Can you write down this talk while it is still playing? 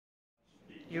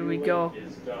Here we go.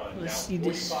 Let's see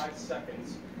this.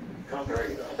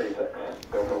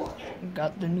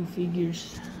 Got the new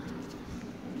figures.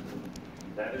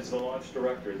 That is the launch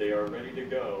director. They are ready to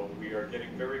go. We are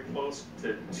getting very close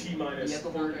to T-minus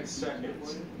 30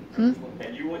 seconds.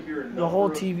 And you will hear the whole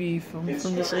TV from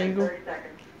this angle.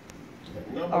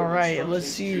 All right, let's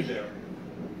see.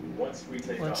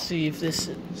 Let's see if this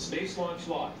Space launch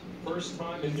lot. First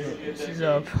time in nearly a decade. is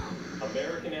up.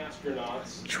 American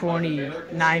astronauts. 20,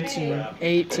 19,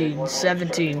 18,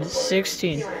 17,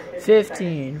 16,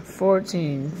 15,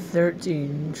 14,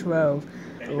 13, 12,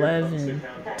 11,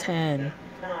 10,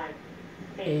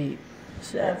 8,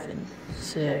 7,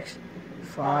 6,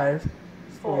 5,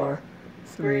 4,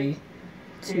 3,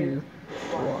 2,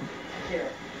 1.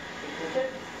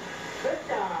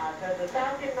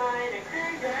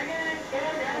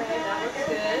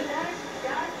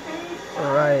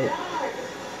 All right.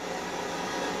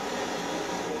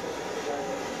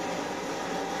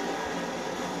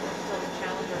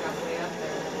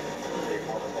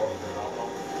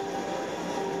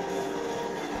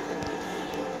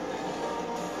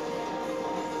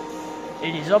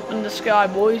 It is up in the sky,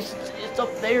 boys. It's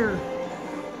up there.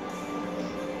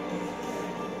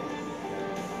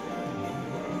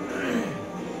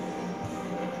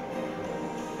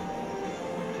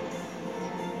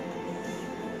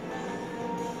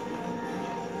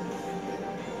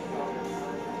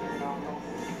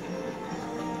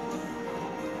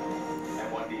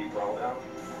 Throttle down.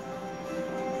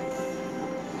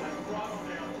 That throttle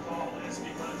down call is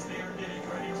because they are getting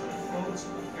ready to the most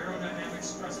aerodynamic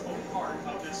stressful part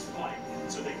of this flight.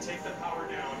 So they take the power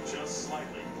down just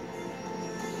slightly.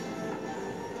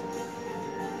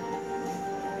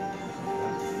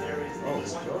 There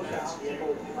is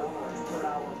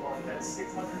that's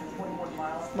 621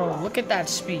 miles per hour. Bro, look at that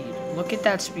speed. Look at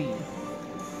that speed.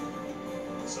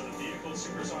 So the vehicle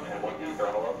supersonic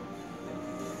throttle up.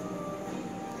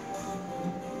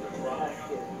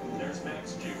 There's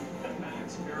max Q, the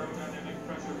max aerodynamic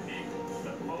pressure peak,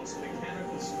 the most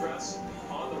mechanical stress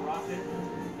on the rocket.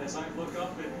 As I look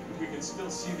up, and we can still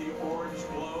see the orange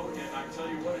glow, and I tell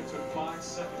you what, it took 5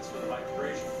 seconds for the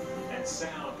vibration and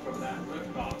sound from that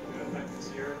liftoff that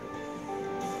is here.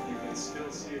 You can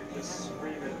still see it just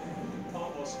screaming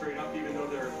almost straight up, even though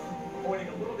they're pointing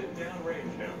a little bit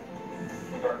downrange now.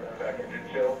 Starting that back engine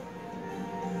chill.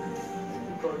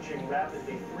 Approaching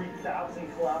rapidly 3,000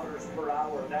 kilometers per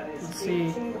hour. That is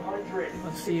 1,800.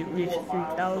 Let's see it reach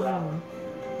 3,000.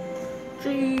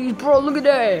 Jeez, bro, look at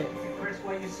that. Chris,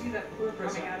 when you see that fluid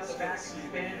coming out of the back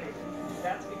expanding,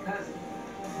 that's because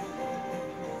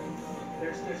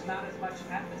there's not as much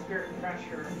atmospheric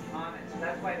pressure on it. So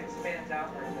that's why it expands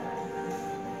out like that.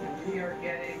 And we are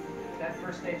getting that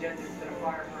first stage engine is going to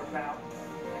fire for about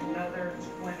another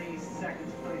 20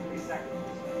 seconds, 23 seconds.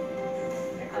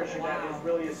 Christian, that is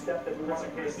really a step that we want to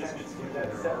pay attention to,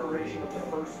 that separation of the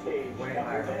first stage. Way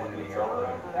higher than one of the other.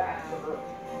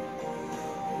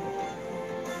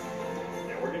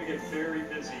 And we're going to get very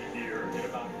busy here in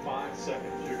about 5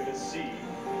 seconds. You're going to see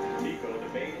Nico, the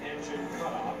main engine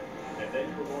cut off, and then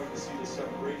you're going to see the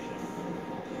separation.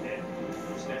 And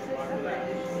we're standing by for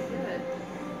that.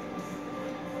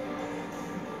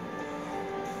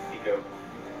 Nico.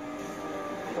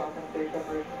 Stage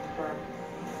separation confirmed.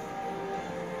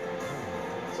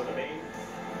 So the main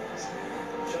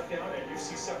shutdown, and you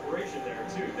see separation there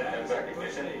too. That is the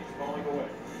first stage falling away.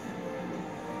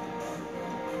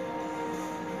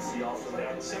 See also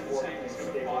now the second stage is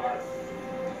going to fire.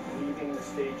 Leaving the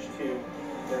stage 2.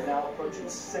 They're now approaching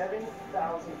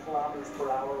 7,000 kilometers per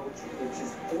hour, which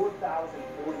is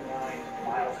 4,049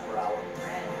 miles per hour.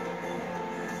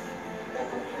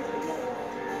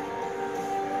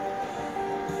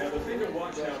 Now the thing to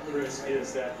watch now, Chris,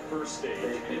 is that first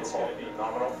stage. It's going to be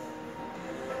nominal.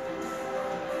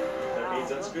 That means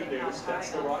that's good news. That's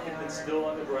the rocket that's still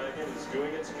on the Dragon, is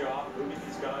doing its job, moving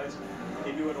these guys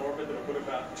into an orbit that will put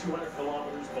about 200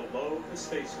 kilometers below the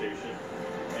space station.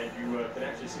 And you can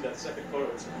actually see that second photo.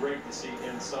 It's great to see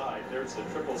inside. There's the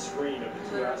triple screen of the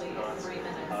two astronauts. 3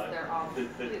 minutes, they're off,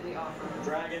 completely off. The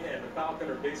Dragon and the Falcon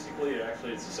are basically,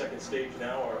 actually it's the second stage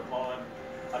now, are on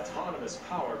autonomous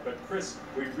power. But Chris,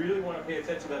 we really want to pay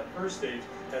attention to that first stage.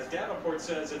 As Davenport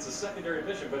says, it's a secondary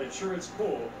mission, but it sure is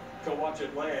cool to watch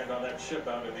it land on that ship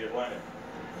out in the Atlantic.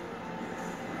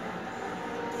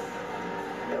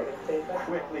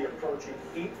 Quickly approaching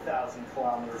 8,000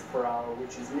 kilometers per hour,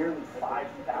 which is nearly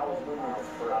 5,000 miles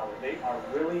per hour. They are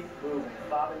really moving.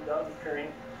 Bob and Doug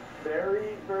appearing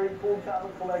very, very cool, calm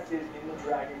and collected in the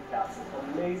Dragon capsule.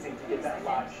 Amazing to get that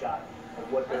live shot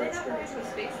of what they're experiencing. Are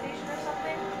they not going to a space station or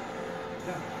something?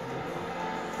 Yeah.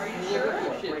 Are you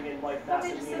sure? Bring in Mike Well,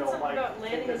 they just said Massimino. something Mike, about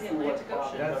landing take us in the through what Atlantic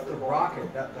Ocean. That's the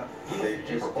rocket. That piece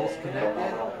just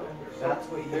disconnected. That's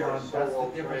what Elon. That's the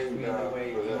difference between the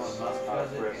way Elon Musk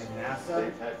does it and NASA.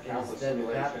 Is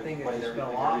that thing that just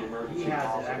fell off, he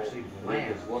has it actually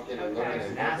land.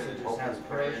 NASA just has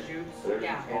parachutes.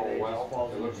 Yeah. And they just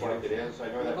fall It looks like it is. I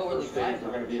know that first stage,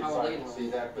 we're going to be excited to see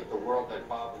that, but the world that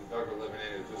Bob and Doug are living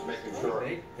in is just making sure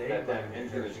that that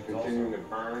engine is continuing to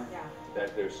burn, Yeah.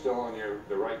 that they're still on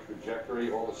the right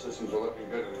trajectory, all the systems are looking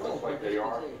good, and it looks like they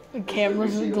are. The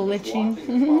cameras are glitching.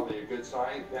 That's probably a good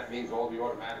sign. That means all the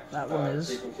automatic That one is.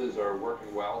 sequences are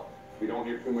working well. We don't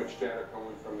hear too much data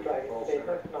coming from the control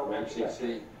center, from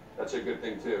MCC. That's a good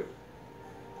thing too.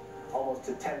 Almost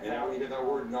to 10,000. And now when you hear that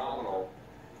word nominal,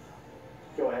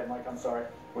 Go ahead, Mike, I'm sorry.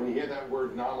 when you hear that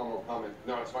word nominal coming,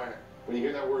 no, it's fine. When you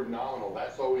hear that word nominal,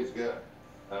 that's always good.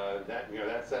 That's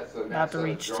the About to NASA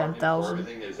reach jargon for 10,000.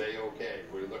 Everything is a-okay.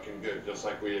 We're looking good, just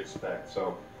like we expect.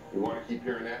 So we want to keep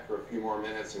hearing that for a few more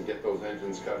minutes and get those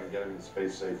engines cut and get them into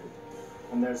space safely.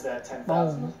 And there's that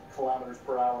 10,000 kilometers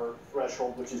per hour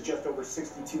threshold, which is just over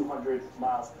 6,200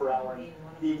 miles per hour. And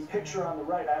the picture on the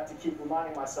right, I have to keep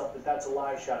reminding myself that that's a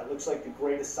live shot. It looks like the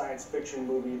greatest science fiction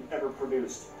movie ever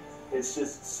produced. It's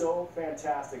just so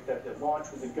fantastic that the launch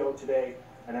was a go today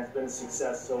and has been a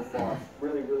success so far.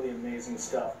 Really, really amazing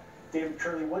stuff. David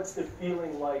Curley, what's the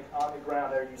feeling like on the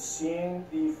ground? Are you seeing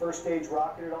the first stage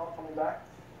rocket at all coming back?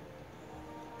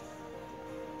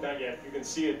 Not yet. You can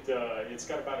see it. It's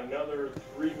got about another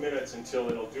 3 minutes until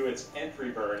it'll do its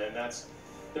entry burn, and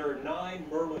there are 9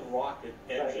 Merlin rocket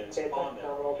engines on them.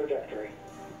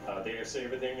 They say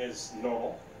everything is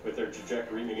normal with their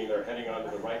trajectory, meaning they're heading onto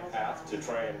the right path to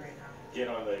try and get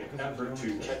on the effort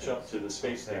to catch up to the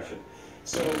space station.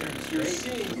 So you're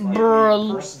seeing in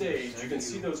the first stage, you can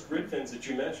see those grid fins that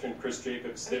you mentioned, Chris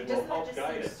Jacobs, that will help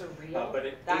guide it. But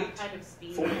at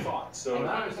 8:45, so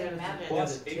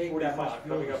plus 8:45,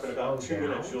 coming up in about 2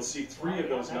 minutes, you'll see 3 of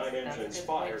those 9 engines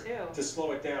fired to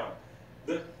slow it down.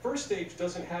 The first stage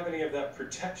doesn't have any of that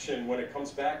protection when it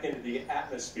comes back into the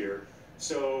atmosphere.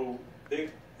 So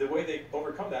the way they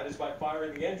overcome that is by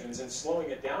firing the engines and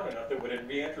slowing it down enough that when it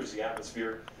re-enters the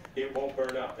atmosphere, it won't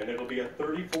burn up. And it'll be a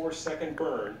 34-second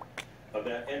burn of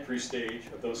that entry stage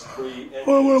of those 3 engines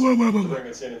to bring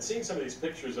us in. And seeing some of these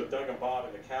pictures of Doug and Bob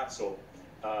in the capsule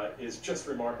is just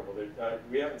remarkable.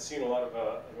 We haven't seen a lot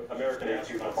of American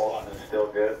astronauts a lot. Still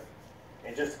good.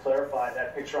 And just to clarify,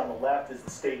 that picture on the left is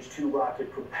the Stage 2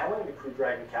 rocket propelling the Crew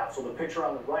Dragon capsule. The picture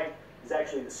on the right is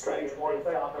actually the Stage 1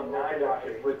 Falcon 9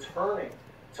 rocket returning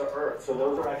to Earth. So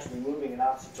those are actually moving in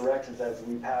opposite directions as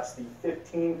we pass the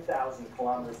 15,000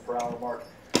 kilometers per hour mark,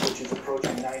 which is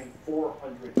approaching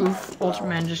 9,400 miles per hour.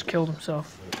 Ultraman just killed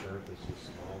himself.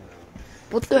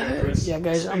 What the heck? Yeah,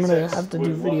 guys, I'm gonna have to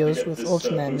do videos with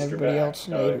Ultraman and everybody else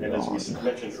later on.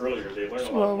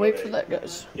 So I'll wait for that,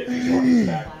 guys. Get these rockets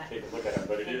back, take a look at them,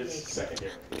 but it is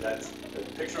secondary. That's the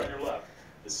picture on your left.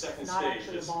 The second stage,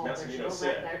 as Massimino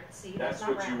said, that's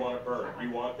what you want to burn.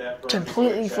 You want that burn.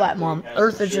 Completely flat, Mom.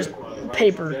 Earth is just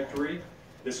paper.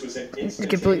 This was an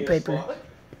Complete paper.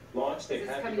 Launch. They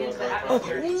had to go in the right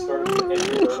direction. Started with the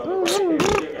entry burn on the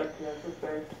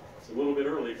right. It's a little bit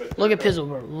early, but Look at Pizzle,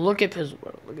 bro. Look at Pizzle,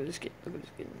 bro. Look at this kid. Look at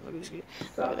this kid. Look at this kid.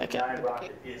 Look at that cat.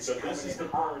 So this is the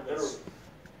burn.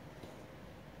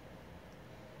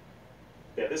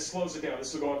 Yeah, this slows it down.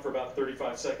 This will go on for about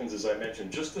 35 seconds, as I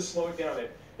mentioned, just to slow it down. And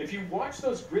if you watch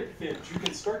those grid fins, you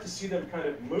can start to see them kind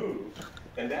of move,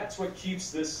 and that's what keeps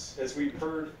this, as we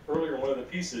heard earlier in one of the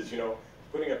pieces,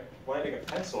 landing a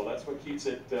pencil. That's what keeps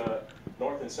it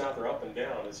north and south or up and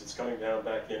down as it's coming down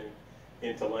back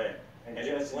into land. And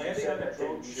it's landing on that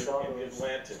drone ship in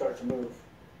Atlanta. Start to move.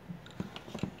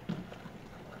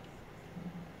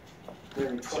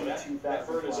 So that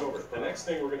burn is over. The next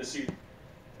thing we're going to see.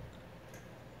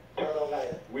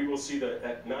 We will see that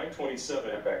at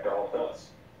 9:27. Plus,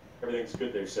 everything's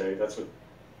good, they say. Those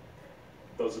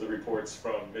are the reports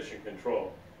from Mission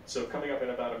Control. So coming up in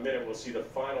about a minute, we'll see the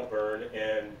final burn.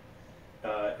 And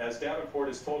as Davenport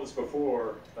has told us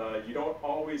before, you don't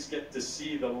always get to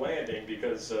see the landing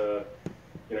because you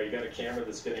got a camera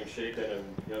that's getting shaken,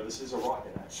 and this is a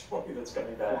rocket actually that's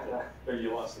coming back. There,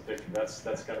 you lost the picture. That's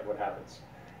kind of what happens.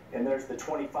 And there's the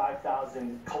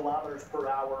 25,000 kilometers per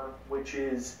hour, which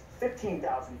is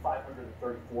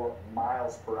 15,534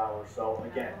 miles per hour. So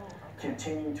again,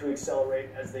 continuing to accelerate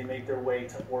as they make their way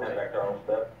to orbit.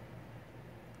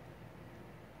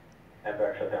 And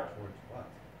back shut down.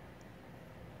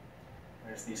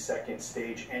 There's the second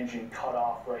stage engine cut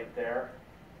off right there.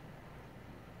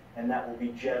 And that will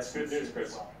be That's good news,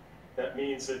 Chris. That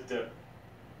means that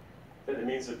It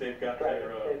means that they've got their,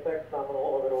 there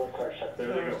they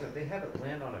go. If they have it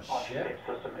land on a ship,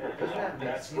 doesn't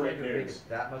that Great make news. it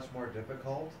that much more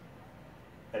difficult?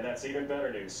 And that's even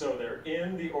better news. So they're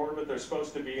in the orbit they're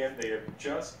supposed to be in. They have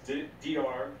just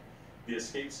de-armed the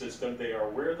escape system. They are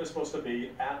where they're supposed to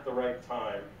be at the right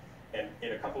time. And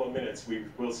in a couple of minutes, we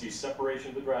will see separation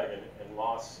of the Dragon and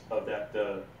loss of that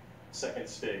second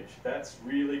stage. That's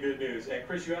really good news. And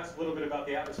Chris, you asked a little bit about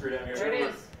the atmosphere down here. There it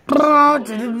is. They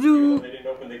didn't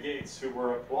open the gates, who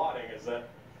were applauding as that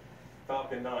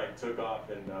Falcon 9 took off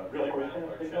and really rattled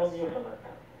our chests.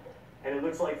 And it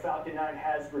looks like Falcon 9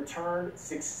 has returned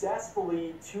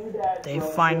successfully to that. They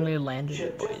finally landed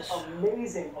ship. it, boys. Just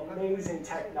amazing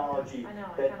technology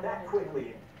that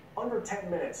quickly, under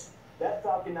 10 minutes, that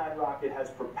Falcon 9 rocket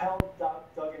has propelled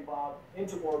Doug and Bob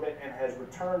into orbit and has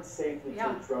returned safely to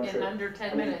the drone in trip. under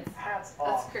 10 minutes. Hats That's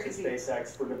off crazy. to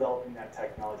SpaceX for developing that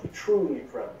technology. Truly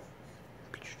incredible.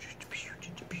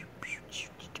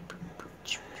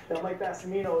 Now, Mike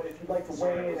Massimino, if you'd like to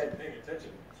weigh in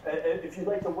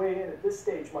at this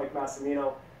stage, Mike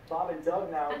Massimino, Bob and Doug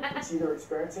now, you can see they're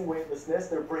experiencing weightlessness.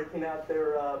 They're breaking out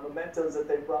their mementos that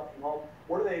they brought from home.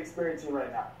 What are they experiencing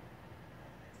right now?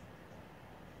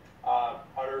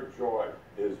 Utter joy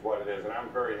is what it is, and I'm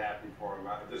very happy for them.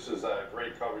 This is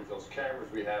great coverage. Those cameras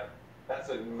we have, that's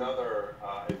another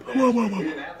advantage. We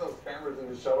didn't have those cameras in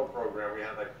the shuttle program. We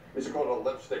had we used to call it a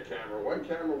lipstick camera. One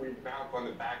camera we mount on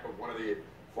the back of one of the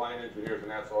flying engineers,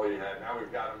 and that's all you had. Now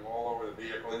we've got them all over the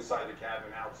vehicle, inside the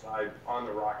cabin, outside, on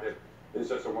the rocket. It's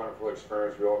just a wonderful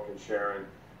experience we all can share in.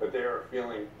 But they are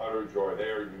feeling utter joy. They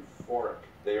are euphoric.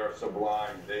 They are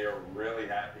sublime. They are really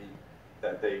happy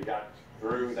that they got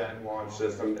through that launch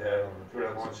system, through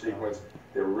that launch sequence.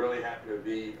 They're really happy to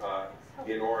be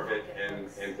in orbit and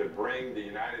to bring the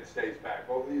United States back.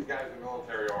 Both of these guys are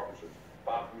military officers.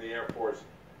 Bob from the Air Force,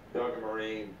 Doug a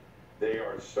Marine. They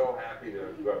are so happy to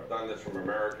have done this from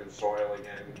American soil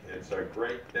again. It's a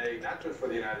great day, not just for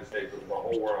the United States, but for the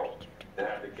whole world, to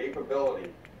have the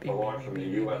capability to launch from the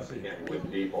U.S. again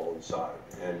with people inside.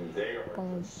 And they are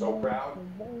just so proud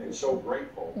and so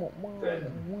grateful that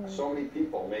so many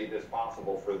people made this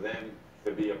possible for them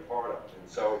to be a part of. And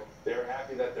so they're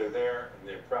happy that they're there, and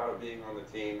they're proud of being on the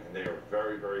team, and they are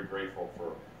very, very grateful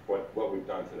for what we've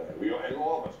done today. And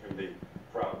all of us can be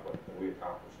proud of what we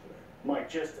accomplished today. Mike,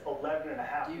 just 11 and a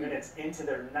half minutes into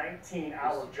their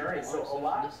 19-hour journey, so a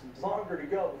lot longer to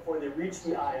go before they reach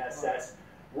the ISS.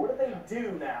 What do they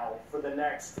do now for the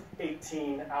next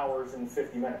 18 hours and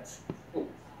 50 minutes?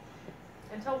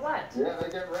 Until what? Yeah, they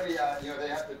get ready. They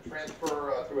have to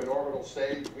transfer to an orbital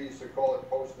stage. We used to call it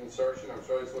post-insertion. I'm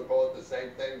sure they still call it the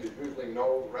same thing. There's usually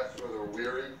no rest or they're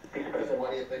weary. There's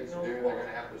plenty of things to do. They're going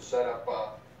to have to set up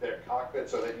their cockpit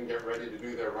so they can get ready to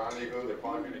do their rendezvous. They're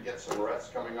probably going to get some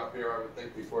rest coming up here, I would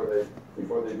think, before they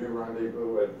do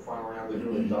rendezvous and final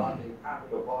rendezvous and docking.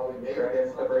 They'll probably maybe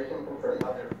get separation, confirm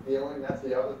how they're feeling. That's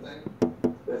the other thing.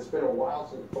 It's been a while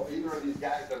since either of these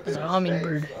guys have been in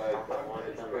hummingbird. space.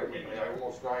 It's been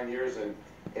almost 9 years, and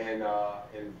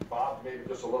Bob maybe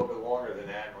just a little bit longer than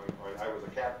that. I was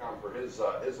a Capcom for his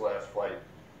last flight.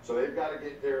 So they've got to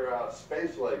get their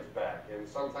space legs back, and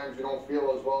sometimes you don't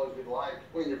feel as well as you'd like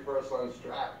when you're first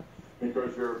unstrapped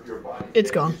because your body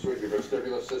gone. Your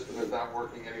vestibular system is not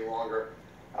working any longer.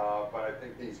 But I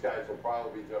think these guys will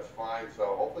probably be just fine.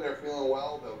 So hopefully they're feeling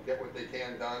well. They'll get what they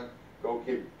can done.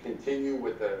 Continue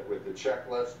with the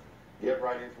checklist. Get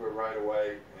right into it right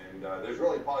away. And there's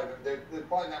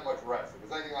probably not much rest. If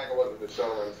it's anything like it was at the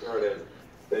shuttle, I'm sure it is.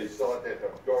 They still have to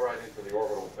go right into the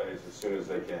orbital phase as soon as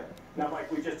they can. Now, Mike,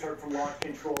 we just heard from Launch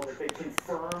Control that they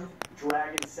confirmed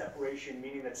Dragon separation,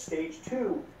 meaning that Stage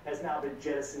 2 has now been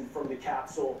jettisoned from the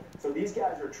capsule. So these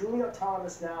guys are truly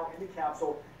autonomous now in the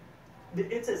capsule.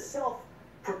 It's a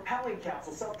self-propelling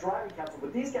capsule, self-driving capsule,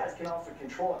 but these guys can also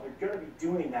control it. They're going to be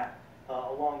doing that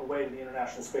along the way to the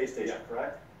International Space Station,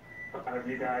 correct?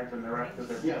 You guys and the rest of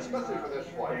the team. Yeah, especially for this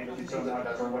flight. Thank you so much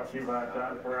for what you've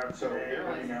done for us today.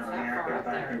 Putting America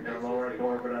back into low Earth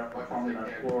orbit up on the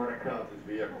Florida coast.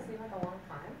 Seems like a long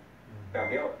time.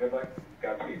 Daniel, good luck.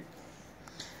 Godspeed.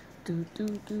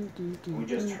 We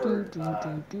just heard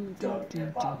Doug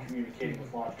and Bob communicating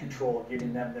with Launch Control,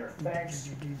 giving them their thanks.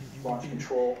 Launch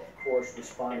Control, of course,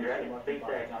 responding to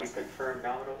SpaceX, we confirm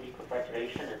nominal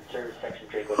equalization and service section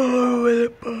Draco from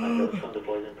the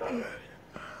boys in progress.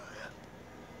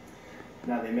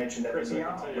 Now they mentioned that the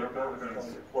nose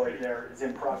deployed there is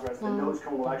in progress. The nose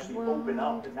cone will actually open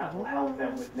up, and that will help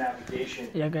them with navigation.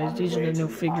 Yeah, guys, these are the new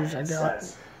figures I got.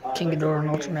 King Ghidorah and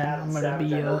Ultraman. I'm gonna be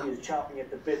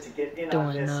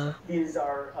doing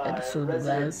episode of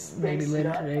that maybe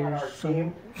later today or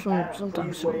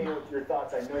sometime soon.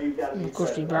 And of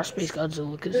course, the Brass Space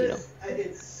Godzilla, because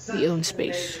he owns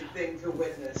space. Thing to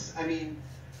witness. I mean,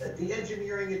 the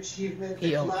engineering achievement,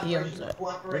 he owns that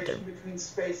right there. Between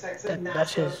SpaceX and NASA,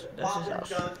 that's his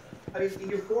house. I mean, the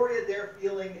euphoria they're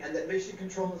feeling and that Mission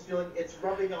Control is feeling, it's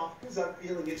rubbing off because I'm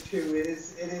feeling it too. It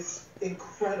is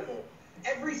incredible.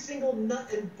 Every single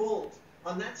nut and bolt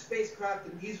on that spacecraft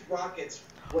and these rockets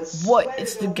was what?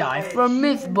 It's the guy from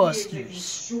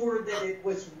Mythbusters. Sure that it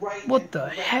was right. What the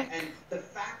heck? And the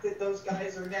fact that those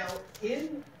guys are now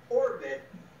in orbit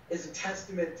is a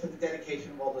testament to the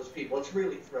dedication of all those people. It's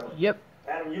really thrilling. Yep.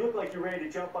 Adam, you look like you're ready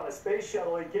to jump on a space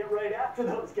shuttle and get right after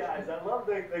those guys. I love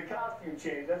the costume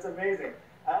change. That's amazing.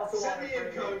 I also Send me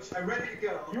in, Coach. I'm ready to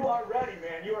go. You are ready,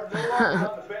 man. You are no longer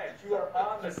on the bench. You are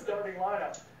on the starting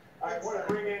lineup. I want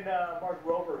to bring in Mark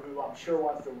Rover, who I'm sure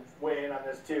wants to weigh in on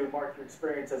this too. Mark, your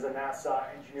experience as a NASA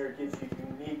engineer gives you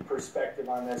a unique perspective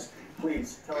on this.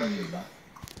 Please, tell us your thoughts.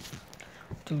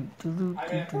 I mean,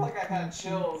 I feel like I've had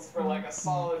chills for like a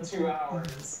solid 2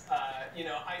 hours. You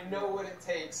know, I know what it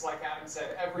takes, like Adam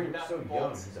said, every nut and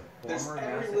bolt. There's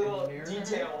every little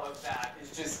detail of that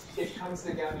is just, it comes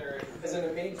together as an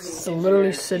amazing So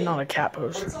literally sitting on a cat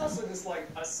post. But it's also just like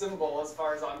a symbol, as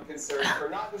far as I'm concerned, for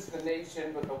not just the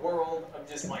nation, but the world of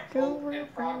just like hope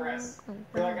and progress.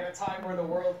 We're like at a time where the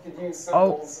world could use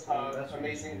symbols of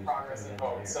amazing progress and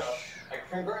hope. So, like,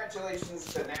 congratulations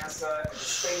to NASA and to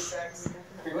SpaceX.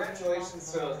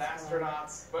 Congratulations to those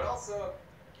astronauts, but also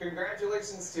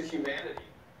congratulations to humanity.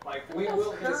 Like, we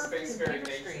will be a spacefaring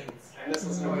nation, and this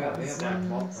was no step.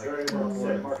 Very well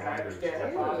said, Mark. I understand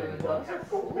that Bob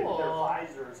does open their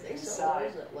visors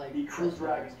inside the Crew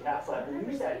Dragon capsule. I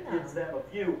believe that gives them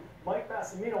a view. Mike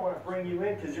Massimino, I want to bring you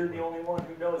in because you're the only one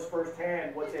who knows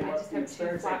firsthand what they must be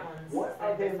experiencing. What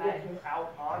are they looking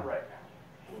out on right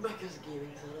now? Micah's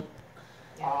gaming setup.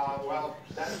 Well,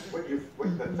 that's what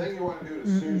the thing you want to do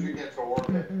as soon as you get to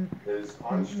orbit is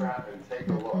unstrap and take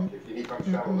a look. If you need to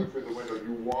unstrap and look through the window,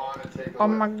 you want to take a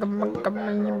look and look back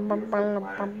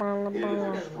at our beautiful planet. It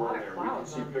is extraordinary. We can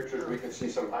see pictures, we can see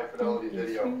some high fidelity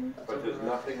video, but there's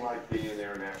nothing like being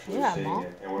there and actually seeing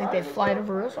it. And when I fly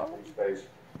over us from space,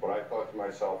 what I thought to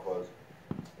myself was,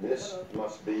 this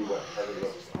must be what heaven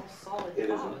looks like. It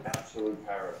is an absolute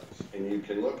paradise. And you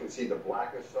can look and see the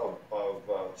blackness of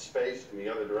space in the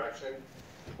other direction.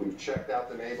 We've checked out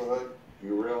the neighborhood.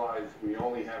 You realize we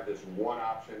only have this one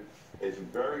option. It's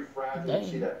very fragile. You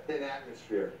see that thin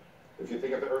atmosphere. If you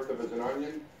think of the Earth as an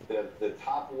onion, the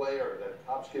top layer, that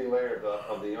top skinny layer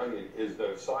of the onion is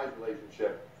the size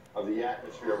relationship of the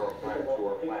atmosphere of our planet to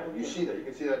our planet. You see that. You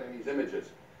can see that in these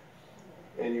images.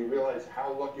 And you realize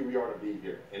how lucky we are to be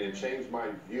here. And it changed my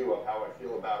view of how I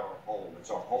feel about our home. It's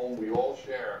a home we all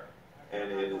share, and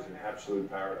it is an absolute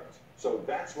paradise. So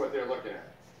that's what they're looking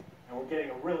at. And we're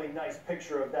getting a really nice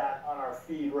picture of that on our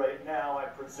feed right now, I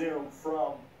presume,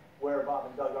 from where Bob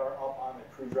and Doug are up on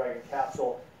the Crew Dragon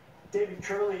capsule. David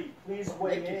Curley, please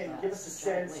weigh in. Give us a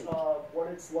sense of what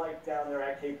it's like down there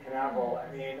at Cape Canaveral.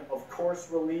 I mean, of course,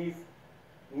 relief,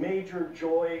 major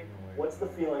joy. What's the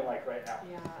feeling like right now?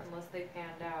 Yeah, unless they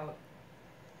panned out.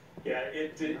 Yeah,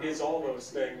 it is all those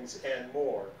things and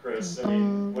more, Chris. I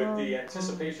mean, with the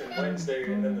anticipation Wednesday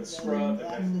and then the scrub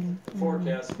and then the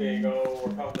forecast being, oh,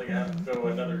 we're probably going to have to go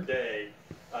another day.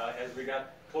 As we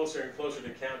got closer and closer to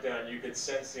countdown, you could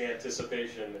sense the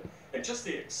anticipation and just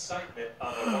the excitement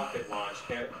of a rocket launch.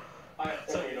 And I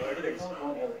tell you,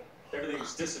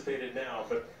 everything's dissipated now,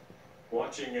 but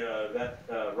watching that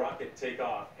rocket take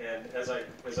off, and as I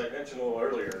mentioned a little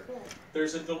earlier,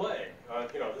 there's a delay.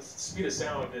 You know, the speed of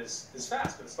sound is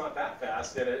fast, but it's not that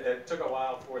fast, and it took a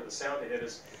while for the sound to hit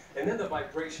us. And then the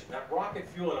vibration, that rocket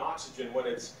fuel and oxygen, when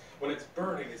it's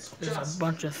burning, There's a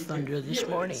bunch of thunder this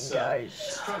morning, guys.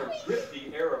 It's trying to rip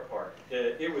the air apart.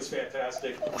 It was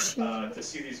fantastic to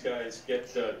see these guys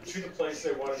get to the place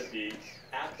they wanted to be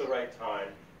at the right time.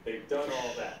 They've done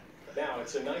all that. Now,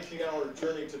 it's a 19-hour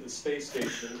journey to the space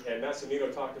station, and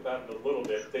Massimino talked about it a little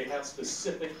bit. They have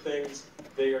specific things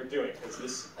they are doing, because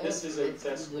this is a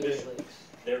test mission.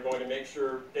 They're going to make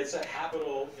sure it's a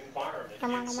habitable environment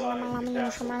inside the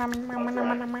capsule. They're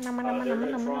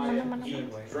going to try and eat,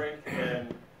 drink,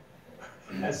 and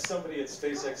as somebody at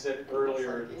SpaceX said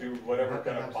earlier, do whatever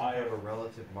kind of bio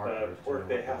work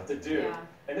they have to do. Yeah.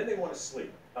 And then they want to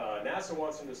sleep. NASA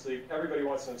wants them to sleep. Everybody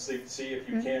wants them to sleep. See if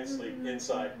you can sleep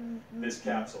inside this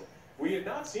capsule. We had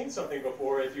not seen something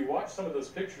before. If you watch some of those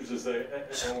pictures,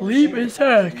 sleep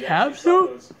inside a capsule?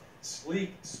 Those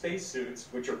sleek spacesuits,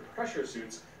 which are pressure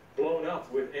suits, blown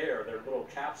up with air, their little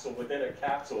capsule within a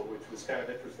capsule, which was kind of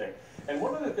interesting. And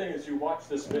one other thing as you watch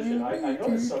this mission, I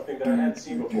noticed something that I hadn't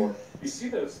seen before. You see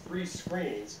those 3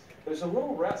 screens, there's a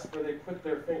little rest where they put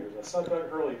their fingers. I saw Doug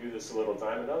Hurley do this a little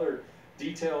time. Another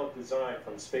detailed design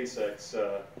from SpaceX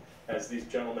as these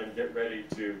gentlemen get ready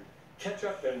to catch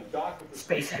up and dock with the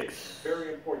space station.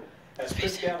 Very important. As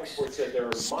Chris Davenport said, there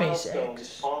are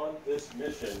milestones on this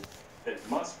mission that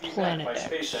must be met by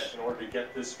SpaceX in order to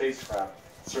get this spacecraft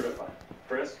certified.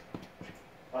 Chris?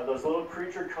 Those little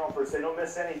creature comforts, they don't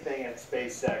miss anything at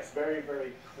SpaceX. Very,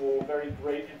 very cool, very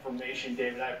great information,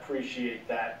 David. I appreciate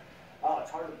that.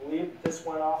 It's hard to believe this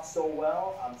went off so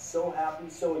well. I'm so happy,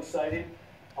 so excited.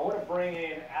 I want to bring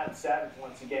in Adam Savage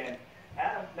once again.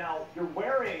 Adam, now you're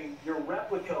wearing your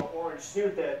replica orange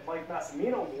suit that Mike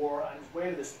Massimino wore on his way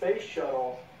to the space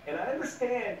shuttle, and I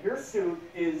understand your suit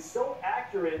is so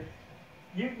accurate,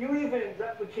 you even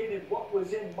replicated what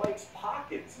was in Mike's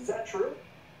pockets. Is that true?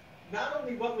 Not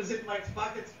only what was in Mike's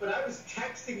pockets, but I was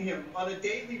texting him on a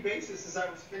daily basis as I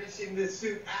was finishing this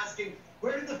suit, asking,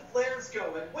 where did the flares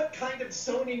go and what kind of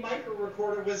Sony micro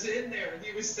recorder was in there? And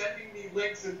he was sending me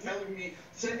links and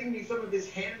sending me some of his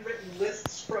handwritten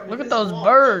lists from. Look at those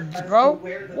birds, bro.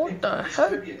 What the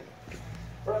heck?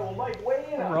 All right, well, Mike, weigh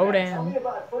in on that. Tell me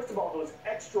about, first of all, those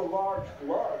extra large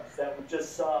gloves that we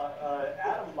just saw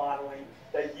Adam modeling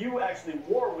that you actually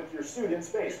wore with your suit in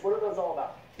space. What are those all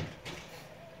about?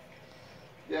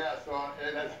 Yeah, so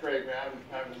and that's great, man.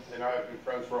 I've been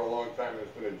friends for a long time.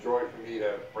 It's been a joy for me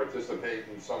to participate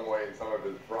in some way in some of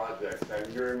his projects.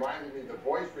 And you reminded me, the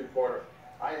voice recorder,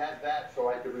 I had that so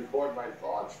I could record my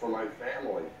thoughts for my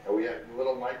family. And we had a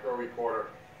little micro recorder,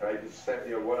 and I just sent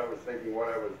what I was thinking, what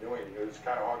I was doing. It was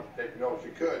kind of hard to take notes.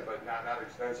 You could, but not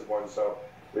extensive ones. So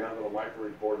we had little micro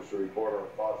recorders to record our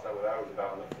thoughts. That was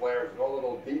about, and the flares, no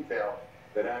little detail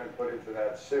that Adam put into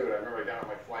that suit. I remember I got on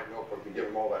my flight notebook to give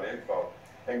him all that info.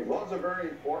 And gloves are very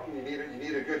important. You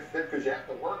need a good fit because you have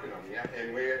to work in them.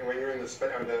 And when you're in the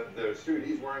suit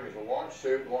he's wearing is a launch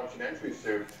suit, launch and entry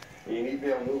suit. And you need to be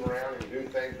able to move around and do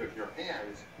things with your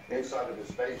hands inside of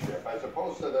the spaceship, as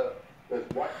opposed to the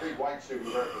big white suit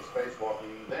we wear at the spacewalk.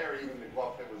 And there, even the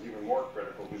glove fit was even more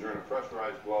critical because you're in a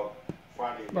pressurized glove.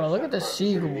 Bro, look at the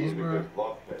seagulls, bro.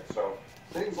 Glove fit. So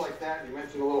things like that. You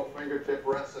mentioned the little fingertip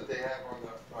rests that they have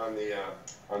on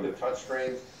the touch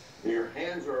screens. Your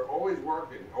hands are always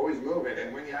working, always moving,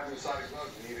 and when you have inside a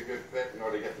glove, you need a good fit in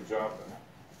order to get the job done.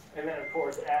 And then, of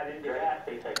course, add into that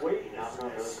nominal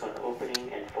notice on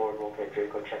opening and forward roll at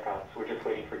Draco checkouts. We're just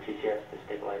waiting for TCS to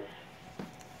stabilize.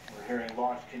 We're hearing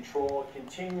launch control,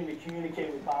 continuing to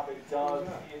communicate with Bob and Doug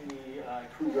in the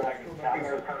Crew Dragon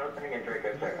capsule. Opening and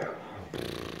Draco checkouts.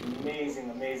 Amazing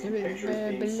pictures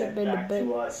being sent back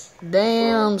to us.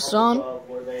 Damn, son.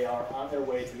 Where they are on their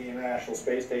way to the International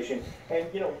Space Station. And,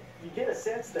 you get a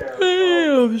sense there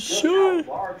of just how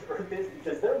large Earth is,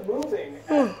 because they're moving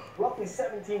at roughly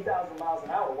 17,000 miles an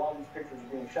hour while these pictures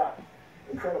are being shot.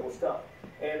 Incredible stuff.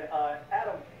 And,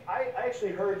 Adam, I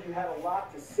actually heard you had a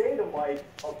lot to say to Mike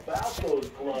about those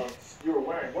gloves you were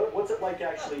wearing. What's it like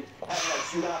actually having that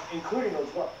suit on, including those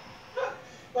gloves?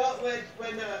 Well,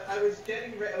 when I was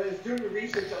doing the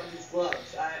research on these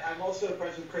gloves, I'm also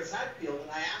friends with Chris Hadfield,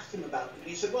 and I asked him about them. And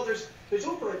he said, well, there's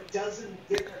over a dozen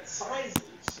different sizes,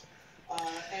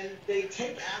 and they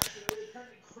take action.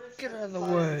 Apparently, Chris get out of the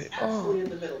way. Absolutely in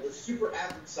the middle, the super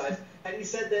average size. And he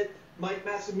said that Mike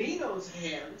Massimino's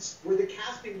hands were the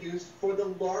casting used for the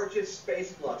largest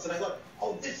space gloves. And I thought,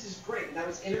 oh, this is great. And I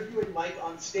was interviewing Mike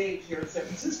on stage here in San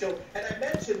Francisco, and I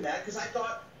mentioned that because I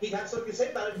thought he'd have something to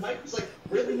say about it. And Mike was like,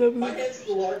 really? My hands are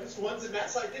the largest ones in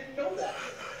that, so I didn't know that.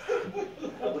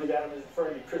 I believe Adam is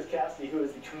referring to Chris Cassidy, who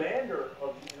is the commander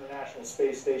of the International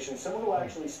Space Station, someone who I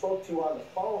actually spoke to on the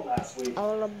phone last week.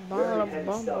 Very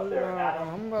heavy stuff there.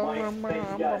 Adam, Mike,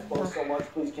 thank you guys both so much.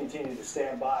 Please continue to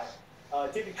stand by.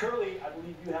 David Curley, I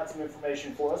believe you have some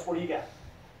information for us. What do you got?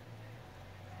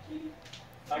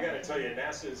 I got to tell you,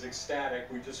 NASA is ecstatic.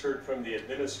 We just heard from the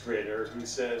administrator who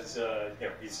says,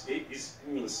 he's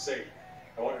needless to say,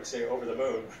 I wanted to say over the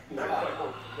moon, not quite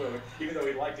over the moon, even though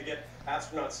he'd like to get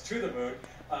astronauts to the moon.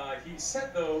 He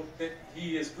said, though, that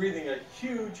he is breathing a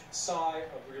huge sigh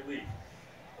of relief.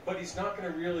 But he's not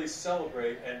going to really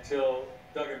celebrate until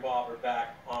Doug and Bob are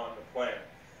back on the planet.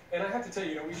 And I have to tell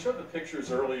you, we showed the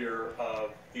pictures earlier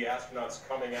of the astronauts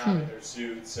coming out in their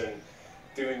suits, and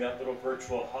doing that little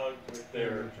virtual hug with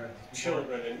their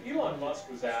children. And Elon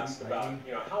Musk was asked about,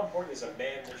 you know, how important is a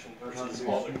manned mission versus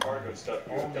all the cargo stuff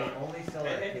you have done.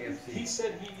 And he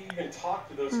said he even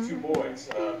talked to those two boys.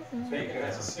 Bacon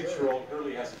has a 6-year-old,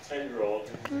 Hurley has a 10-year-old,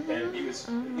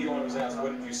 and Elon was asked,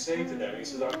 what did you say to them? He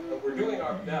says, we're doing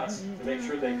our best to make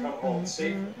sure they come home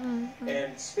safely.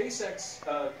 And SpaceX,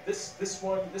 this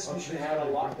mission had a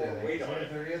lot more weight on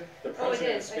it. The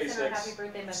president of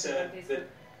SpaceX said that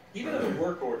even in the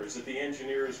work orders that the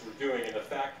engineers were doing in the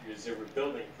factories they were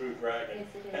building Crew Dragon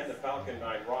and the Falcon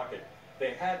 9 rocket,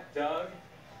 they had Doug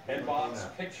and Bob's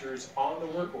pictures on the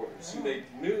work orders, so they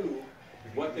knew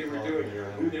what they were doing here,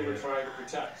 who they were trying to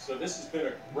protect. So this has been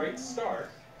a great start.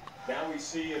 Now we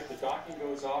see if the docking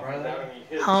goes off without any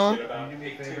hits in about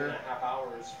 18.5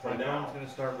 hours from now.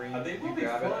 They will be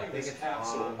flying this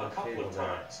capsule a couple of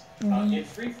times. In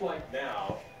free flight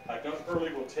now, Doug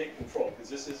Hurley will take control, because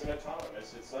this isn't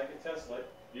autonomous. It's like a Tesla.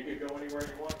 You could go anywhere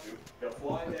you want to. They'll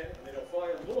fly then, and then they'll fly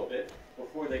a little bit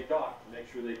before they dock to make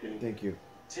sure they can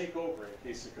take over in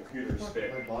case the computers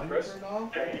fail. Chris?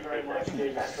 Thank you very much,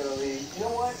 Dave Curley. You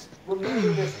know what?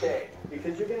 Remember this day,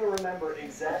 because you're going to remember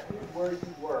exactly where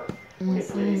you were.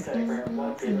 It's really set for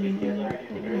 150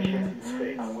 integration in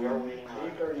space. We are waiting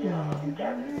on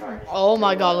 2005. Oh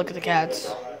my god, look at the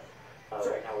cats.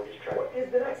 Right now we're just trying. What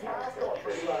is the next milestone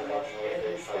for Elon Musk and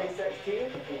his SpaceX team?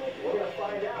 We're going to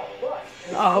find out. But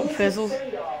oh, fizzles.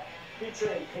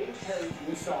 Featuring Katy Perry's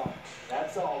new song.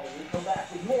 That's all. When we come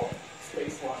back with more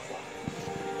Space Launch Live.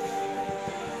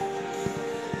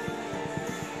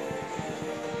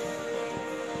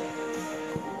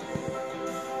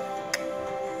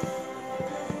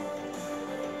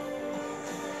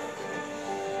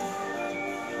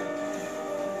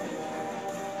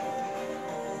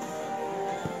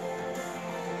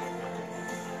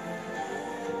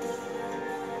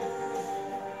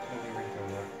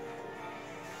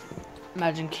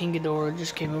 Imagine King Ghidorah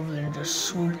just came over there and just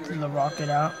swooped the rocket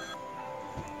out.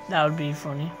 That would be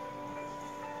funny.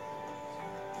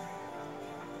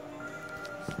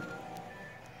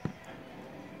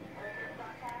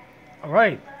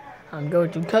 Alright, I'm going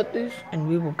to cut this and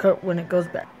we will cut when it goes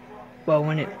back. Well,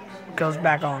 when it goes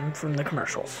back on from the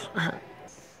commercials.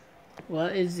 Well,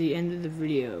 that is the end of the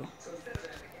video.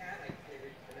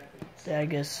 So I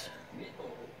guess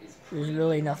there's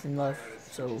really nothing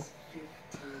left, so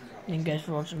thank you guys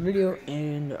for watching the video,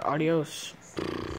 and adios.